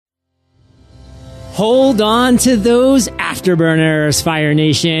Hold on to those afterburners, Fire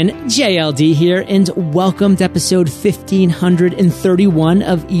Nation. JLD here, and welcome to episode 1531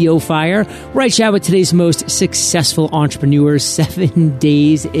 of EO Fire, where I chat with today's most successful entrepreneurs 7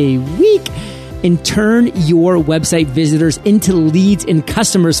 days a week and turn your website visitors into leads and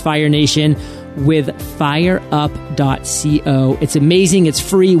customers, Fire Nation, with fireup.co. It's amazing. It's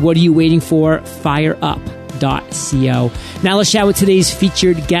free. What are you waiting for? FireUp.co. Now let's chat with today's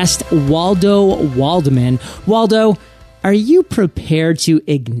featured guest, Waldo Waldman. Waldo, are you prepared to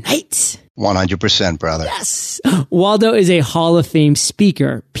ignite? 100%, brother. Yes. Waldo is a Hall of Fame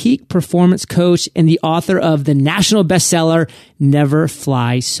speaker, peak performance coach, and the author of the national bestseller, Never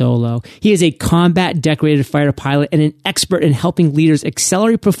Fly Solo. He is a combat decorated fighter pilot and an expert in helping leaders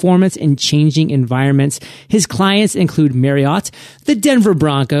accelerate performance in changing environments. His clients include Marriott, the Denver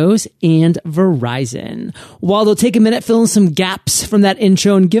Broncos, and Verizon. Waldo, take a minute, fill in some gaps from that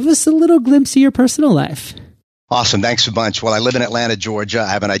intro, and give us a little glimpse of your personal life. Awesome. Thanks a bunch. Well, I live in Atlanta, Georgia.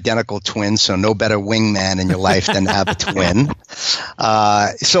 I have an identical twin, so no better wingman in your life than to have a twin.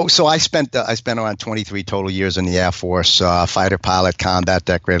 So I spent around 23 total years in the Air Force, fighter pilot, combat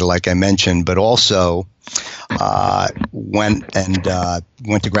decorator, like I mentioned, but also went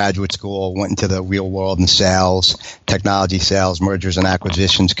to graduate school, went into the real world in sales, technology sales, mergers and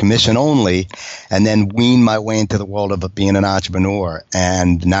acquisitions, commission only, and then weaned my way into the world of being an entrepreneur.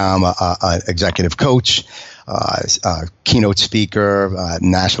 And now I'm a executive coach, keynote speaker,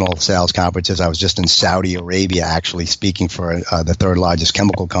 national sales conferences. I was just in Saudi Arabia actually speaking for the third largest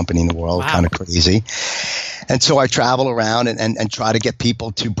chemical company in the world. Wow. Kind of crazy. And so I travel around and try to get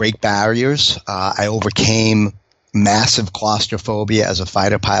people to break barriers. I overcame massive claustrophobia as a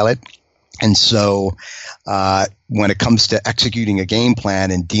fighter pilot. And so when it comes to executing a game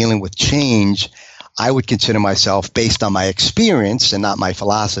plan and dealing with change, I would consider myself, based on my experience and not my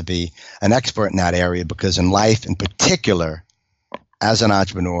philosophy, an expert in that area, because in life in particular, as an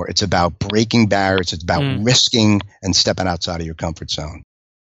entrepreneur, it's about breaking barriers. It's about risking and stepping outside of your comfort zone.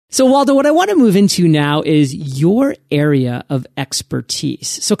 So, Waldo, what I want to move into now is your area of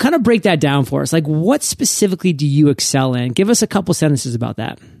expertise. So kind of break that down for us. Like, what specifically do you excel in? Give us a couple sentences about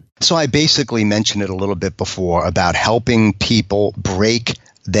that. So I basically mentioned it a little bit before about helping people break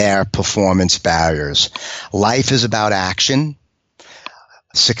their performance barriers. Life is about action.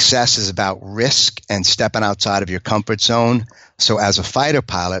 Success is about risk and stepping outside of your comfort zone. So as a fighter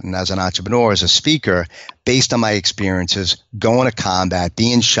pilot and as an entrepreneur, as a speaker, based on my experiences, going to combat,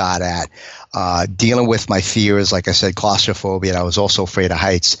 being shot at, dealing with my fears, like I said, claustrophobia, and I was also afraid of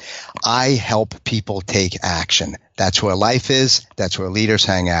heights, I help people take action. That's where life is. That's where leaders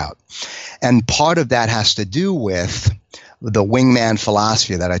hang out. And part of that has to do with the wingman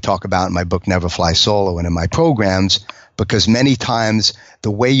philosophy that I talk about in my book, Never Fly Solo, and in my programs, because many times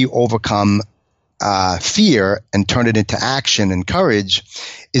the way you overcome fear and turn it into action and courage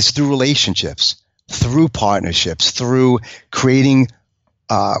is through relationships, through partnerships, through creating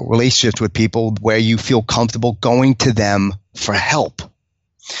relationships with people where you feel comfortable going to them for help.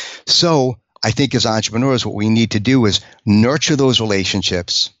 So I think as entrepreneurs, what we need to do is nurture those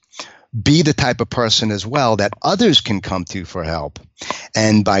relationships, be the type of person as well that others can come to for help.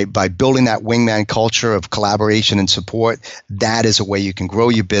 And by building that wingman culture of collaboration and support, that is a way you can grow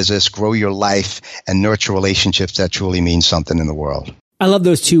your business, grow your life, and nurture relationships that truly mean something in the world. I love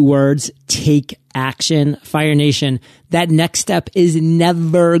those two words, take action. Fire Nation, that next step is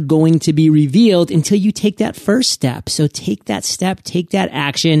never going to be revealed until you take that first step. So take that step, take that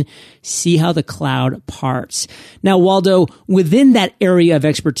action, see how the cloud parts. Now, Waldo, within that area of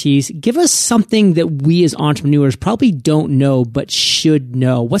expertise, give us something that we as entrepreneurs probably don't know but should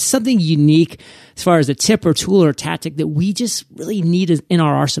know. What's something unique as far as a tip or tool or tactic that we just really need in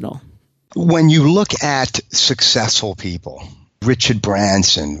our arsenal? When you look at successful people, Richard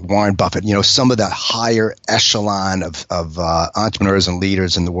Branson, Warren Buffett, some of the higher echelon of entrepreneurs and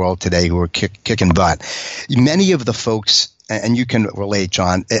leaders in the world today who are kicking butt. Many of the folks, and you can relate,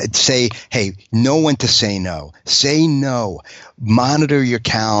 John, say, hey, know when to say no. Say no. Monitor your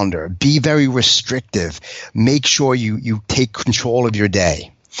calendar. Be very restrictive. Make sure you take control of your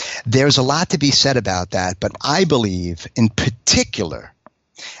day. There's a lot to be said about that, but I believe in particular,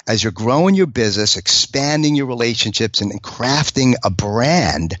 as you're growing your business, expanding your relationships, and crafting a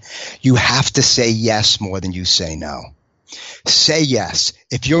brand, you have to say yes more than you say no. Say yes.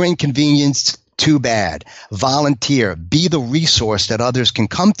 If you're inconvenienced, too bad. Volunteer. Be the resource that others can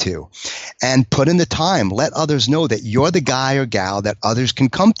come to. And put in the time. Let others know that you're the guy or gal that others can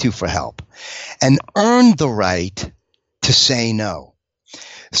come to for help. And earn the right to say no.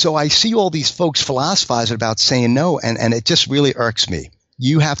 So I see all these folks philosophizing about saying no, and it just really irks me.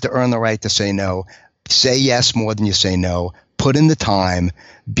 You have to earn the right to say no. Say yes more than you say no. Put in the time,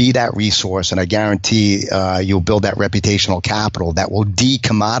 be that resource, and I guarantee you'll build that reputational capital that will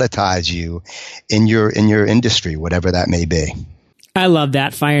decommoditize you in your industry, whatever that may be. I love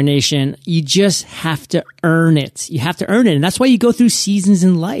that, Fire Nation. You just have to earn it. You have to earn it. And that's why you go through seasons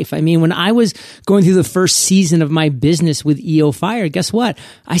in life. I mean, when I was going through the first season of my business with EO Fire, guess what?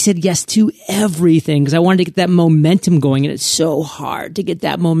 I said yes to everything because I wanted to get that momentum going. And it's so hard to get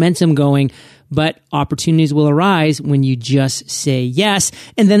that momentum going. But opportunities will arise when you just say yes.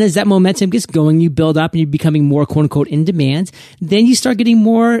 And then as that momentum gets going, you build up and you're becoming more quote unquote in demand. Then you start getting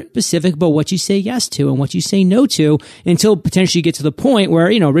more specific about what you say yes to and what you say no to until potentially you get to the point where,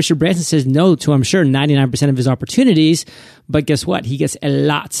 Richard Branson says no to, I'm sure, 99% of his opportunities. But guess what? He gets a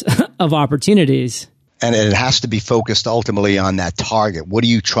lot of opportunities. And it has to be focused ultimately on that target. What are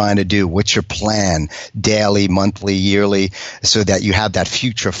you trying to do? What's your plan? Daily, monthly, yearly, so that you have that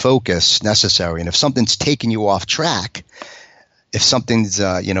future focus necessary. And if something's taking you off track, if something's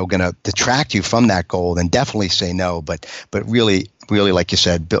going to detract you from that goal, then definitely say no. But really, like you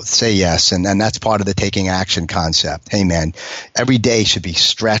said, say yes. And that's part of the taking action concept. Hey, man, every day should be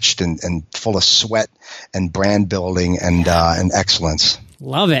stretched and full of sweat and brand building and excellence.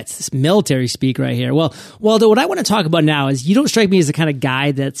 Love it. This military speak right here. Well, Waldo, what I want to talk about now is you don't strike me as the kind of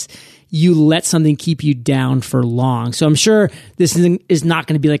guy that's you let something keep you down for long. So I'm sure this is not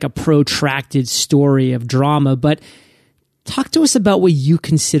going to be like a protracted story of drama, but talk to us about what you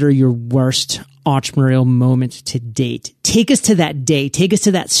consider your worst entrepreneurial moment to date. Take us to that day. Take us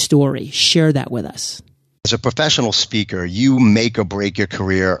to that story. Share that with us. As a professional speaker, you make or break your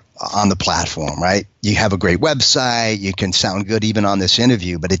career on the platform, right? You have a great website. You can sound good even on this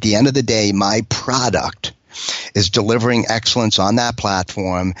interview. But at the end of the day, my product is delivering excellence on that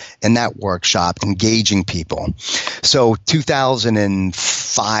platform, in that workshop, engaging people. So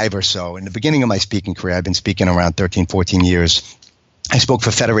 2005 or so, in the beginning of my speaking career, I've been speaking around 13, 14 years. I spoke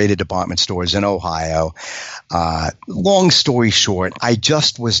for Federated Department Stores in Ohio. Long story short, I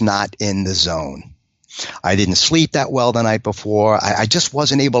just was not in the zone. I didn't sleep that well the night before. I just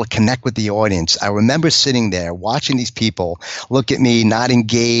wasn't able to connect with the audience. I remember sitting there watching these people look at me, not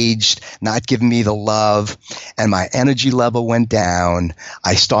engaged, not giving me the love, and my energy level went down.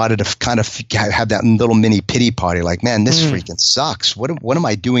 I started to kind of have that little mini pity party like, man, this freaking sucks. What am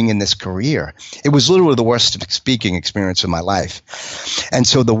I doing in this career? It was literally the worst speaking experience of my life. And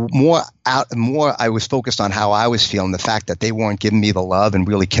so the more I was focused on how I was feeling, the fact that they weren't giving me the love and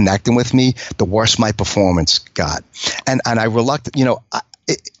really connecting with me, the worse my performance got. And I the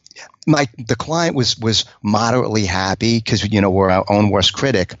client was moderately happy because, we're our own worst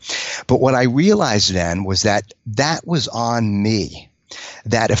critic. But what I realized then was that was on me.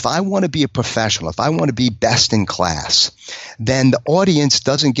 That if I want to be a professional, if I want to be best in class, then the audience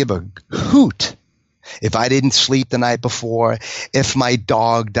doesn't give a hoot. If I didn't sleep the night before, if my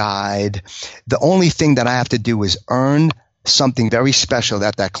dog died, the only thing that I have to do is earn something very special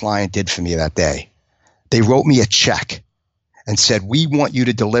that client did for me that day. They wrote me a check and said, we want you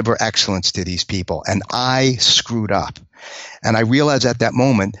to deliver excellence to these people. And I screwed up. And I realized at that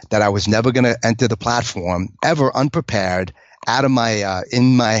moment that I was never going to enter the platform ever unprepared, out of my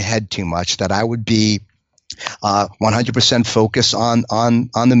in my head too much, that I would be 100% focused on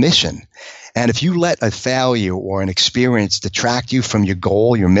the mission. And if you let a failure or an experience detract you from your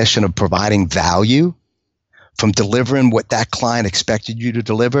goal, your mission of providing value, from delivering what that client expected you to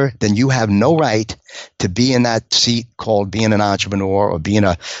deliver, then you have no right to be in that seat called being an entrepreneur or being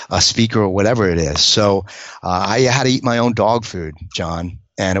a speaker or whatever it is. So I had to eat my own dog food, John,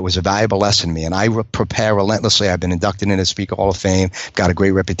 and it was a valuable lesson to me. And I prepare relentlessly. I've been inducted into the Speaker Hall of Fame, got a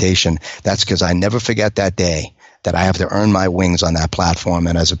great reputation. That's because I never forget that day that I have to earn my wings on that platform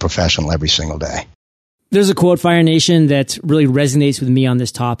and as a professional every single day. There's a quote, Fire Nation, that really resonates with me on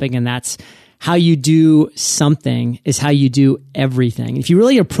this topic, and that's how you do something is how you do everything. If you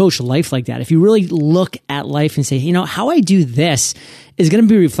really approach life like that, if you really look at life and say, how I do this is going to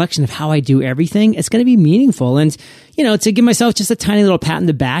be a reflection of how I do everything, it's going to be meaningful. And, to give myself just a tiny little pat in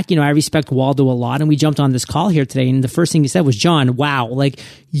the back, I respect Waldo a lot, and we jumped on this call here today, and the first thing he said was, John, wow, like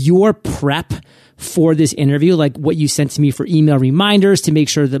your prep for this interview, like what you sent to me for email reminders to make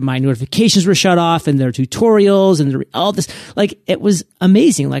sure that my notifications were shut off and their tutorials and all this, like it was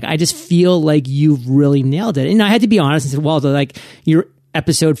amazing. Like I just feel like you've really nailed it. And I had to be honest and said, Waldo, like your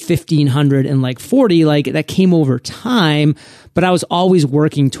episode 1540, like that came over time, but I was always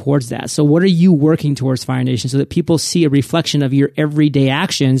working towards that. So what are you working towards, Fire Nation, so that people see a reflection of your everyday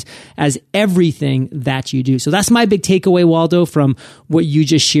actions as everything that you do? So that's my big takeaway, Waldo, from what you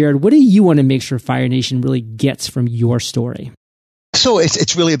just shared. What do you want to make sure Fire Nation really gets from your story? So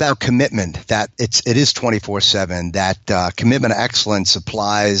it's really about commitment. That it is 24/7. That commitment to excellence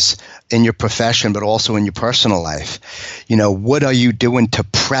applies in your profession, but also in your personal life. What are you doing to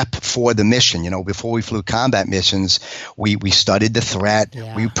prep for the mission? Before we flew combat missions, we studied the threat,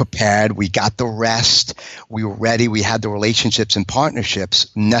 we prepared, we got the rest, we were ready, we had the relationships and partnerships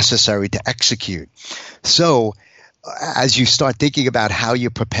necessary to execute. So as you start thinking about how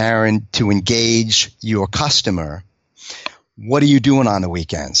you're preparing to engage your customer, what are you doing on the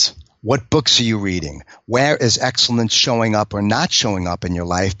weekends? What books are you reading? Where is excellence showing up or not showing up in your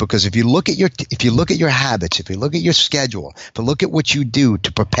life? Because if you look at your habits, if you look at your schedule, if you look at what you do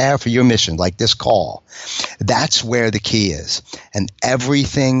to prepare for your mission, like this call, that's where the key is. And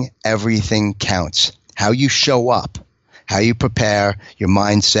everything counts. How you show up, how you prepare, your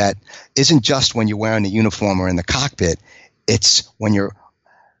mindset isn't just when you're wearing the uniform or in the cockpit. It's when you're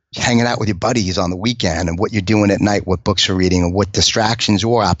hanging out with your buddies on the weekend and what you're doing at night, what books you're reading, and what distractions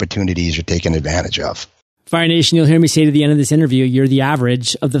or opportunities you're taking advantage of. Fire Nation, you'll hear me say to the end of this interview, you're the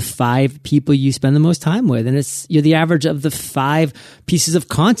average of the 5 people you spend the most time with. And you're the average of the 5 pieces of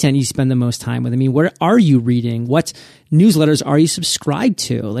content you spend the most time with. I mean, what are you reading? What newsletters are you subscribed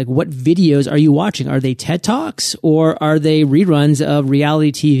to? Like, what videos are you watching? Are they TED Talks or are they reruns of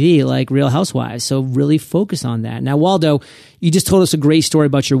reality TV like Real Housewives? So really focus on that. Now, Waldo, you just told us a great story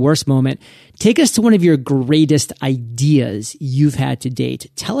about your worst moment. Take us to one of your greatest ideas you've had to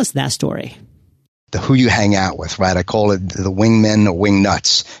date. Tell us that story. Who you hang out with, right? I call it the wingmen or wing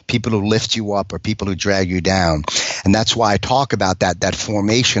nuts, people who lift you up or people who drag you down. And that's why I talk about that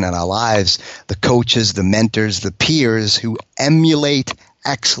formation in our lives, the coaches, the mentors, the peers who emulate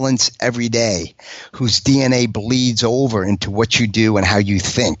excellence every day, whose DNA bleeds over into what you do and how you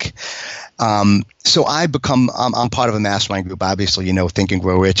think. So I'm part of a mastermind group. Obviously, Think and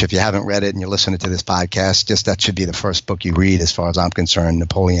Grow Rich. If you haven't read it and you're listening to this podcast, that should be the first book you read as far as I'm concerned,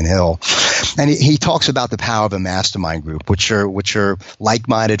 Napoleon Hill. And he talks about the power of a mastermind group, which are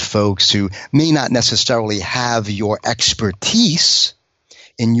like-minded folks who may not necessarily have your expertise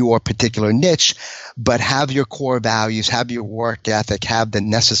in your particular niche, but have your core values, have your work ethic, have the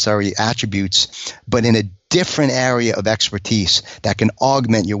necessary attributes, but in a different area of expertise that can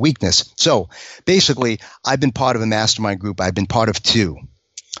augment your weakness. So basically, I've been part of a mastermind group. I've been part of 2.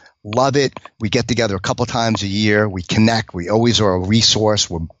 Love it. We get together a couple times a year. We connect. We always are a resource.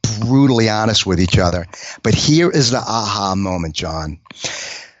 We're brutally honest with each other. But here is the aha moment, John.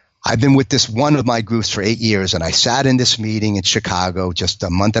 I've been with this one of my groups for 8 years, and I sat in this meeting in Chicago just a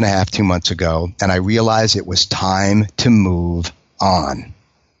month and a half, 2 months ago, and I realized it was time to move on.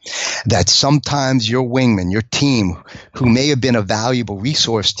 That sometimes your wingman, your team, who may have been a valuable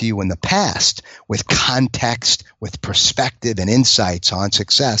resource to you in the past with context, with perspective and insights on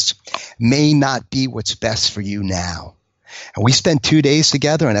success, may not be what's best for you now. And we spent 2 days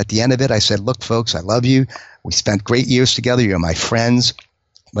together, and at the end of it, I said, look, folks, I love you. We spent great years together. You're my friends.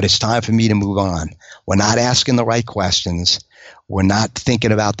 But it's time for me to move on. We're not asking the right questions. We're not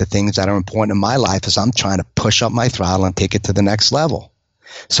thinking about the things that are important in my life as I'm trying to push up my throttle and take it to the next level.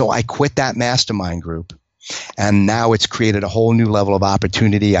 So I quit that mastermind group, and now it's created a whole new level of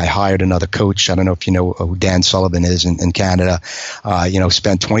opportunity. I hired another coach. I don't know if you know who Dan Sullivan is in Canada.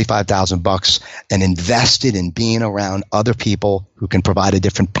 Spent $25,000 and invested in being around other people who can provide a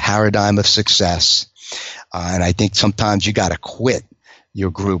different paradigm of success. And I think sometimes you got to quit your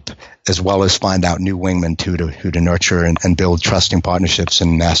group as well as find out new wingmen too who to nurture and build trusting partnerships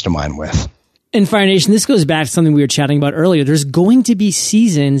and mastermind with. And Fire Nation, this goes back to something we were chatting about earlier. There's going to be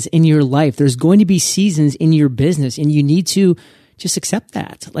seasons in your life. There's going to be seasons in your business, and you need to just accept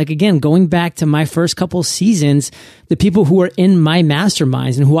that. Like, again, going back to my first couple seasons, the people who were in my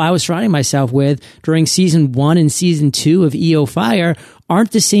masterminds and who I was surrounding myself with during season 1 and season 2 of EO Fire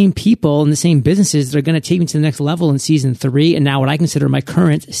aren't the same people and the same businesses that are going to take me to the next level in season 3. And now what I consider my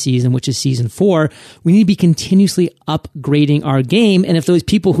current season, which is season 4, we need to be continuously upgrading our game. And if those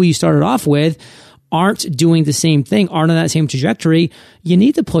people who you started off with aren't doing the same thing, aren't on that same trajectory, you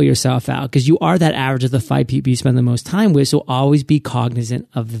need to pull yourself out because you are that average of the 5 people you spend the most time with. So always be cognizant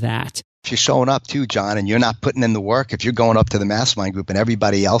of that. If you're showing up too, John, and you're not putting in the work, if you're going up to the mastermind group and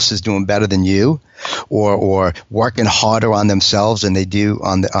everybody else is doing better than you, or working harder on themselves than they do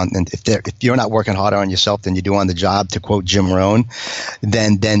if you're not working harder on yourself than you do on the job, to quote Jim Rohn,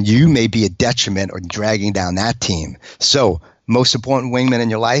 then you may be a detriment or dragging down that team. So, most important wingman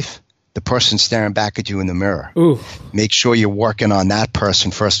in your life, the person staring back at you in the mirror. Ooh. Make sure you're working on that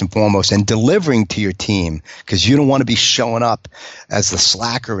person first and foremost and delivering to your team, because you don't want to be showing up as the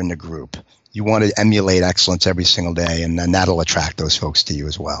slacker in the group. You want to emulate excellence every single day, and then that'll attract those folks to you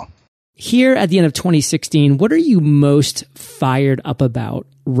as well. Here at the end of 2016, what are you most fired up about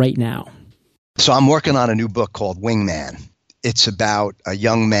right now? So I'm working on a new book called Wingman. It's about a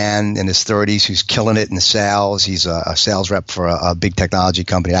young man in his 30s who's killing it in sales. He's a sales rep for a big technology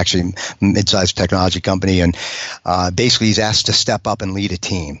company, actually mid-sized technology company. And basically he's asked to step up and lead a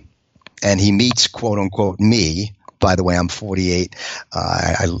team. And he meets, quote unquote, me. By the way, I'm 48.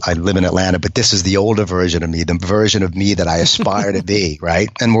 I live in Atlanta, but this is the older version of me, the version of me that I aspire to be, right?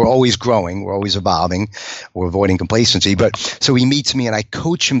 And we're always growing. We're always evolving. We're avoiding complacency. But so he meets me and I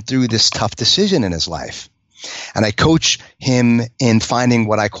coach him through this tough decision in his life. And I coach him in finding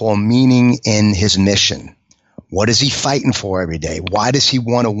what I call meaning in his mission. What is he fighting for every day? Why does he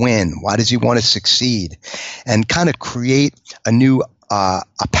want to win? Why does he want to succeed? And kind of create a new a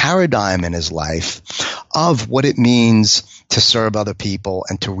paradigm in his life of what it means to serve other people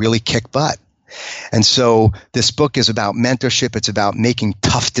and to really kick butt. And so this book is about mentorship. It's about making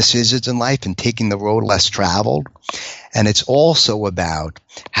tough decisions in life and taking the road less traveled. And it's also about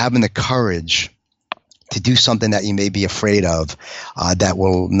having the courage to do something that you may be afraid of, that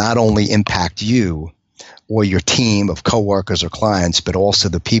will not only impact you or your team of coworkers or clients, but also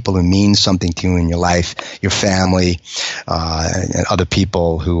the people who mean something to you in your life, your family, and other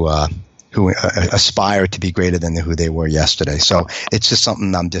people who aspire to be greater than who they were yesterday. So it's just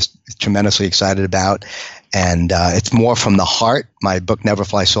something I'm just tremendously excited about. And it's more from the heart. My book, Never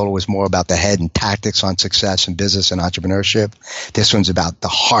Fly Solo, was more about the head and tactics on success in business and entrepreneurship. This one's about the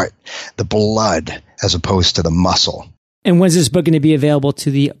heart, the blood, as opposed to the muscle. And when's this book going to be available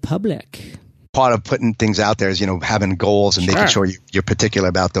to the public? Part of putting things out there is, having goals and making sure you're particular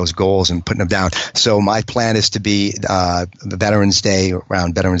about those goals and putting them down. So my plan is to be the Veterans Day,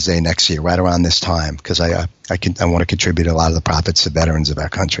 around Veterans Day next year, right around this time, because I want to contribute a lot of the profits to veterans of our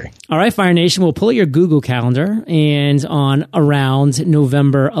country. All right, Fire Nation, we'll pull at your Google Calendar, and on around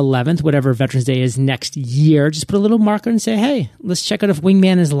November 11th, whatever Veterans Day is next year, just put a little marker and say, hey, let's check out if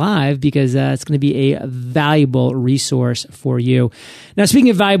Wingman is live, because it's going to be a valuable resource for you. Now,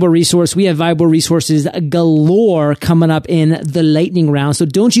 speaking of valuable resource, we have valuable resources galore coming up in the lightning round. So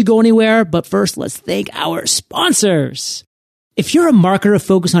don't you go anywhere. But first, let's thank our sponsors. If you're a marketer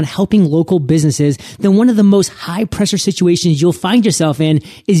focused on helping local businesses, then one of the most high pressure situations you'll find yourself in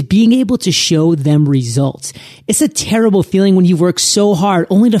is being able to show them results. It's a terrible feeling when you work so hard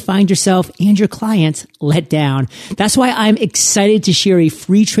only to find yourself and your clients let down. That's why I'm excited to share a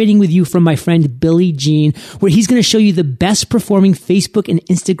free training with you from my friend Billy Jean, where he's going to show you the best performing Facebook and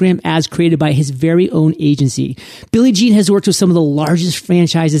Instagram ads created by his very own agency. Billy Jean has worked with some of the largest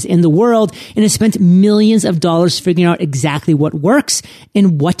franchises in the world and has spent millions of dollars figuring out exactly what works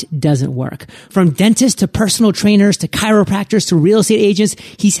and what doesn't work. From dentists to personal trainers to chiropractors to real estate agents,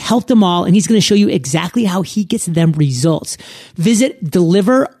 he's helped them all, and he's going to show you exactly how he gets them results. Visit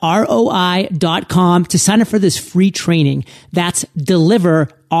deliverroi.com to sign up for this free training. That's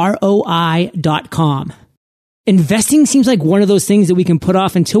deliverroi.com. Investing seems like one of those things that we can put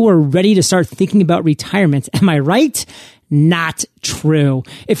off until we're ready to start thinking about retirement. Am I right? Not true.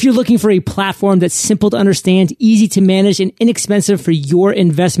 If you're looking for a platform that's simple to understand, easy to manage, and inexpensive for your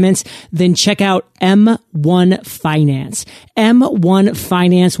investments, then check out M1 Finance. M1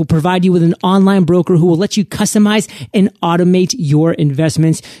 Finance will provide you with an online broker who will let you customize and automate your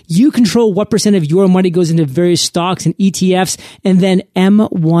investments. You control what % of your money goes into various stocks and ETFs, and then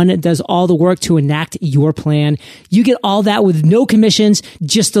M1 does all the work to enact your plan. You get all that with no commissions,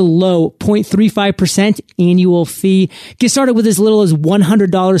 just a low 0.35% annual fee. Get started with as little as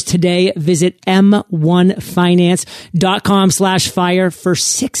 $100 today. Visit m1finance.com/fire for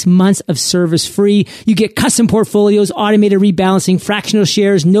 6 months of service free. You get custom portfolios, automated rebalancing, fractional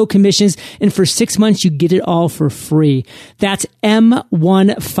shares, no commissions, and for 6 months, you get it all for free. That's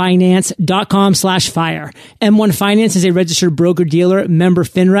m1finance.com/fire. M1 Finance is a registered broker dealer, member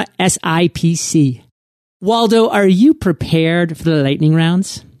FINRA, SIPC. Waldo, are you prepared for the lightning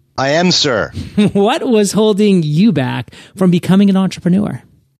rounds? I am, sir. What was holding you back from becoming an entrepreneur?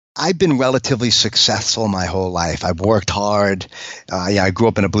 I've been relatively successful my whole life. I've worked hard. I grew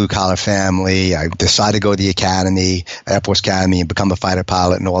up in a blue-collar family. I decided to go to the academy, Air Force Academy, and become a fighter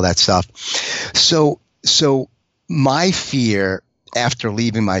pilot and all that stuff. So my fear after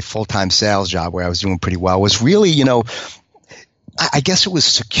leaving my full-time sales job where I was doing pretty well was really, I guess it was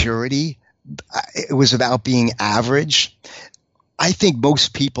security. It was about being average. I think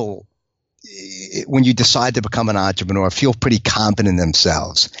most people, when you decide to become an entrepreneur, feel pretty confident in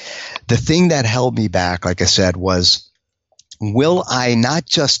themselves. The thing that held me back, like I said, was, will I not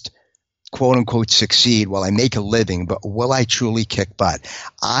just quote unquote succeed, will I make a living, but will I truly kick butt?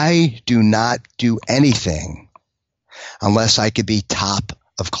 I do not do anything unless I could be top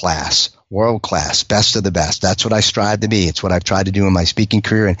of class, world class, best of the best. That's what I strive to be. It's what I've tried to do in my speaking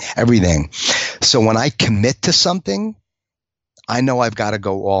career and everything. So when I commit to something, I know I've got to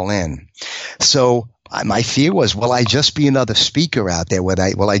go all in. So my fear was, will I just be another speaker out there?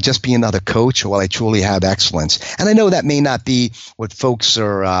 Will I just be another coach, or will I truly have excellence? And I know that may not be what folks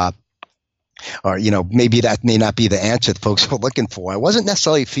are, maybe that may not be the answer that folks are looking for. It wasn't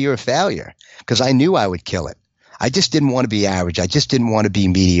necessarily fear of failure, because I knew I would kill it. I just didn't want to be average. I just didn't want to be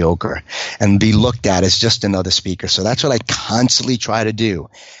mediocre and be looked at as just another speaker. So that's what I constantly try to do.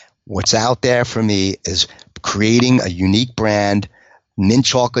 What's out there for me is creating a unique brand, mint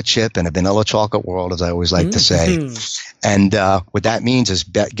chocolate chip in a vanilla chocolate world, as I always like to say. And what that means is,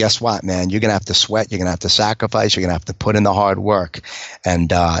 guess what, man? You're going to have to sweat. You're going to have to sacrifice. You're going to have to put in the hard work.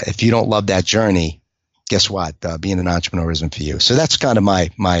 And if you don't love that journey, guess what? Being an entrepreneur isn't for you. So that's kind of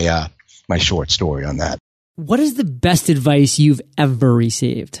my short story on that. What is the best advice you've ever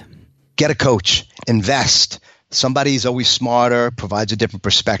received? Get a coach. Invest. Somebody's always smarter, provides a different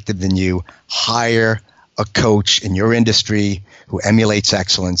perspective than you. Hire a coach in your industry who emulates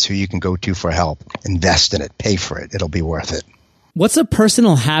excellence, who you can go to for help. Invest in it. Pay for it. It'll be worth it. What's a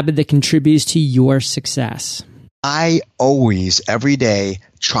personal habit that contributes to your success? I always, every day,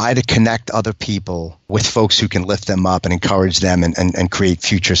 try to connect other people with folks who can lift them up and encourage them and create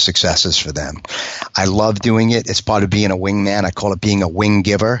future successes for them. I love doing it. It's part of being a wingman. I call it being a wing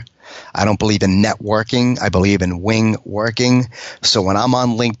giver. I don't believe in networking. I believe in wing working. So when I'm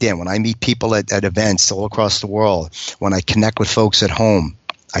on LinkedIn, when I meet people at events all across the world, when I connect with folks at home,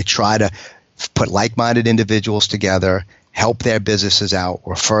 I try to put like-minded individuals together, help their businesses out,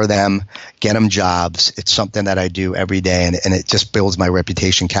 refer them, get them jobs. It's something that I do every day, and it just builds my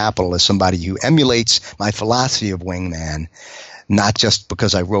reputation capital as somebody who emulates my philosophy of wingman, not just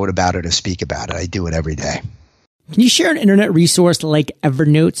because I wrote about it or speak about it. I do it every day. Can you share an internet resource like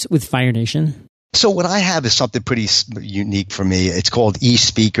Evernote with Fire Nation? So what I have is something pretty unique for me. It's called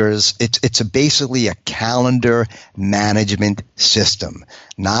eSpeakers. It's basically a calendar management system,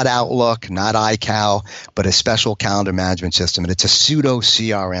 not Outlook, not iCal, but a special calendar management system. And it's a pseudo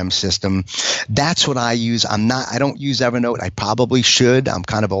CRM system. That's what I use. I don't use Evernote. I probably should. I'm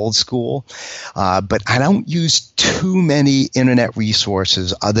kind of old school. But I don't use too many internet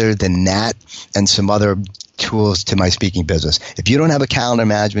resources other than that and some other tools to my speaking business. If you don't have a calendar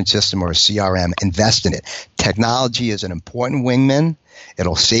management system or a CRM, invest in it. Technology is an important wingman.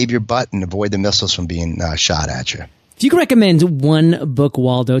 It'll save your butt and avoid the missiles from being shot at you. If you could recommend one book,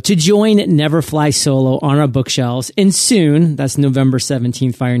 Waldo, to join Never Fly Solo on our bookshelves, and soon, that's November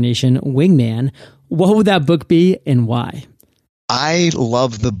 17th, Fire Nation, Wingman, what would that book be and why? I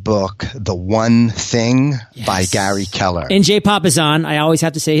love the book, The One Thing by Gary Keller. And Jay Papasan, I always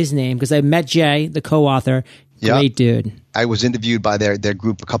have to say his name because I met Jay, the co-author. Great dude. I was interviewed by their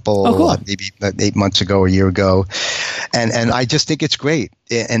group a couple, maybe 8 months ago, a year ago. And I just think it's great.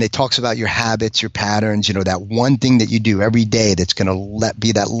 And it talks about your habits, your patterns, that one thing that you do every day that's going to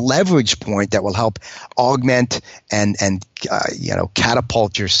be that leverage point that will help augment and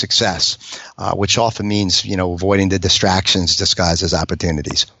catapult your success, which often means, avoiding the distractions disguised as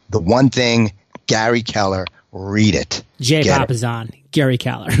opportunities. The One Thing, Gary Keller. Read it. Jay Papasan, Gary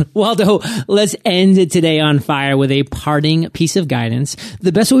Keller. Waldo, let's end today on fire with a parting piece of guidance.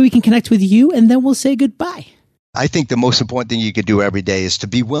 The best way we can connect with you, and then we'll say goodbye. I think the most important thing you could do every day is to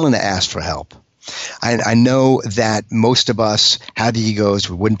be willing to ask for help. I know that most of us have egos.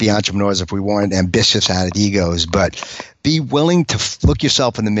 We wouldn't be entrepreneurs if we weren't ambitious, had egos, but be willing to look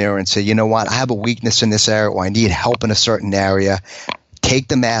yourself in the mirror and say, you know what, I have a weakness in this area, or I need help in a certain area. Take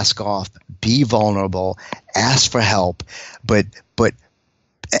the mask off, be vulnerable, ask for help, but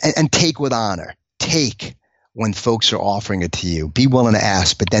take with honor. Take when folks are offering it to you. Be willing to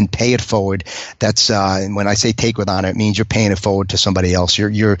ask, but then pay it forward. That's when I say take with honor, it means you're paying it forward to somebody else.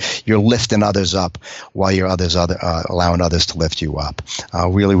 You're lifting others up while you're allowing others to lift you up.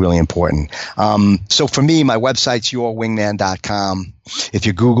 Really, really important. So for me, my website's yourwingman.com. If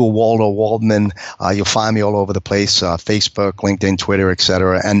you Google Waldo Waldman, you'll find me all over the place, Facebook, LinkedIn, Twitter,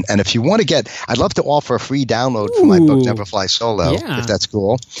 etc. And if you want to I'd love to offer a free download for my book, Never Fly Solo, if that's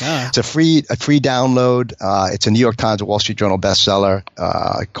cool. It's a free download. It's a New York Times, Wall Street Journal bestseller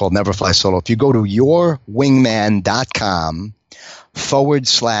called Never Fly Solo. If you go to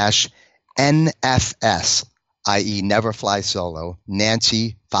yourwingman.com/NFS, i.e. Never Fly Solo,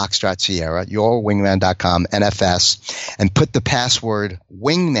 Nancy Foxtrot Sierra, yourwingman.com, NFS, and put the password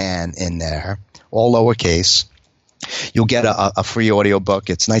wingman in there, all lowercase, you'll get a free audio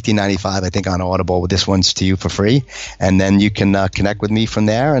book. It's $19.95, I think, on Audible. This one's to you for free. And then you can connect with me from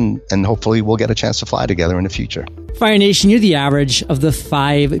there, and hopefully we'll get a chance to fly together in the future. Fire Nation, you're the average of the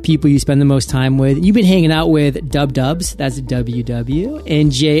 5 people you spend the most time with. You've been hanging out with Dubs, that's WW,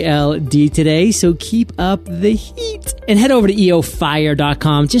 and JLD today, so keep up the heat. And head over to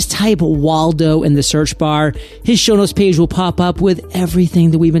eofire.com. Just type Waldo in the search bar. His show notes page will pop up with everything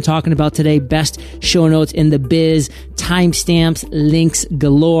that we've been talking about today. Best show notes in the biz, timestamps, links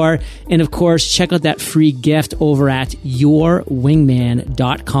galore. And of course, check out that free gift over at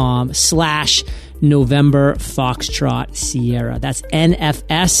yourwingman.com/November Foxtrot Sierra. That's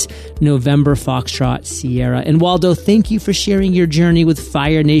NFS November Foxtrot Sierra. And Waldo, thank you for sharing your journey with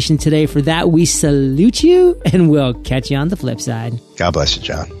Fire Nation today. For that, we salute you, and we'll catch you on the flip side. God bless you,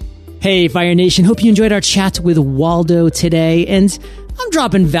 John. Hey, Fire Nation. Hope you enjoyed our chat with Waldo today. And I'm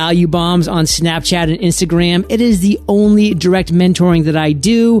dropping value bombs on Snapchat and Instagram. It is the only direct mentoring that I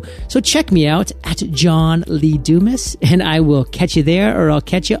do. So check me out at John Lee Dumas, and I will catch you there, or I'll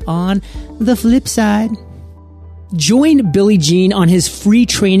catch you on the flip side. Join Billy Jean on his free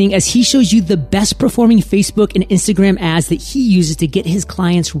training as he shows you the best performing Facebook and Instagram ads that he uses to get his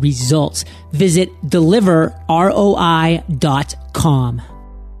clients results. Visit deliverroi.com.